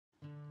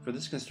For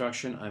this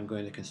construction, I'm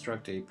going to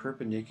construct a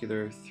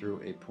perpendicular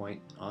through a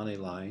point on a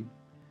line.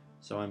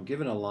 So I'm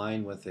given a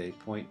line with a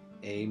point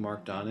A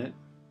marked on it.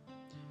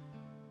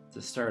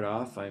 To start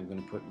off, I'm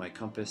going to put my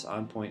compass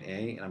on point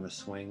A, and I'm going to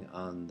swing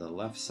on the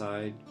left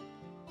side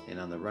and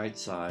on the right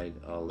side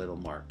a little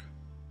mark.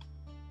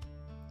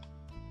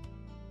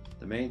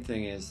 The main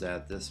thing is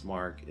that this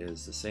mark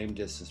is the same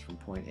distance from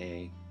point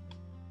A,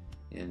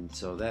 and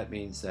so that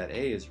means that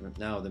A is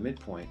now the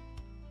midpoint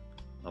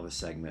of a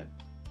segment.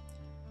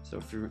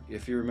 So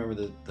if you remember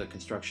the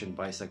construction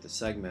bisect the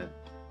segment,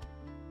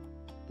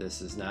 this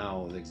is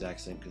now the exact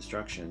same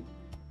construction.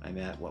 I'm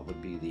at what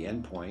would be the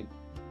end point.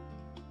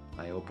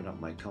 I open up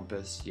my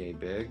compass yay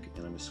big, and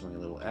I'm going to swing a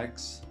little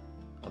X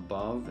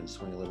above and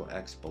swing a little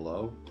X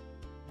below.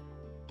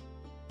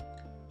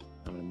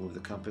 I'm going to move the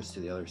compass to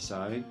the other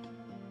side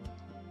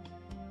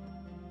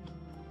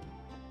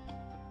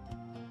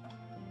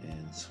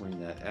and swing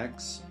that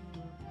X.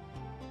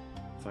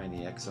 Find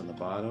the X on the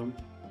bottom.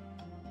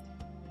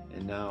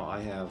 And now I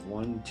have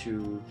 1,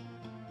 2,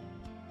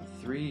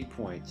 3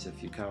 points,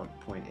 if you count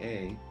point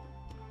A,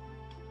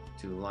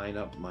 to line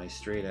up my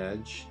straight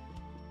edge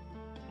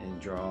and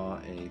draw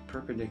a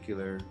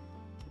perpendicular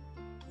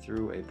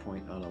through a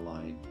point on a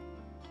line.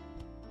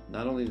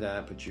 Not only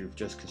that, but you've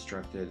just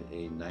constructed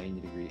a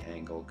 90-degree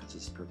angle because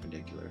it's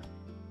perpendicular.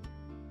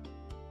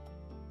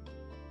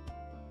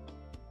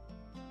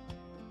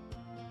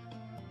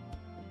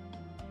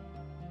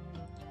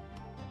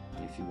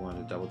 If you want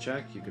to double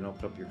check, you can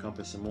open up your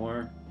compass some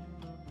more,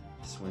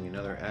 swing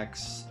another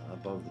X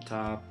above the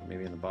top,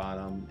 maybe in the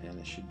bottom, and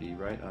it should be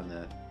right on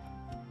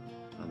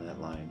that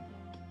line.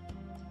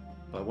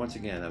 But once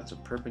again, that's a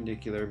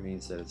perpendicular,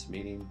 means that it's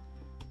meeting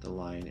the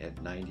line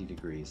at 90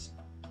 degrees.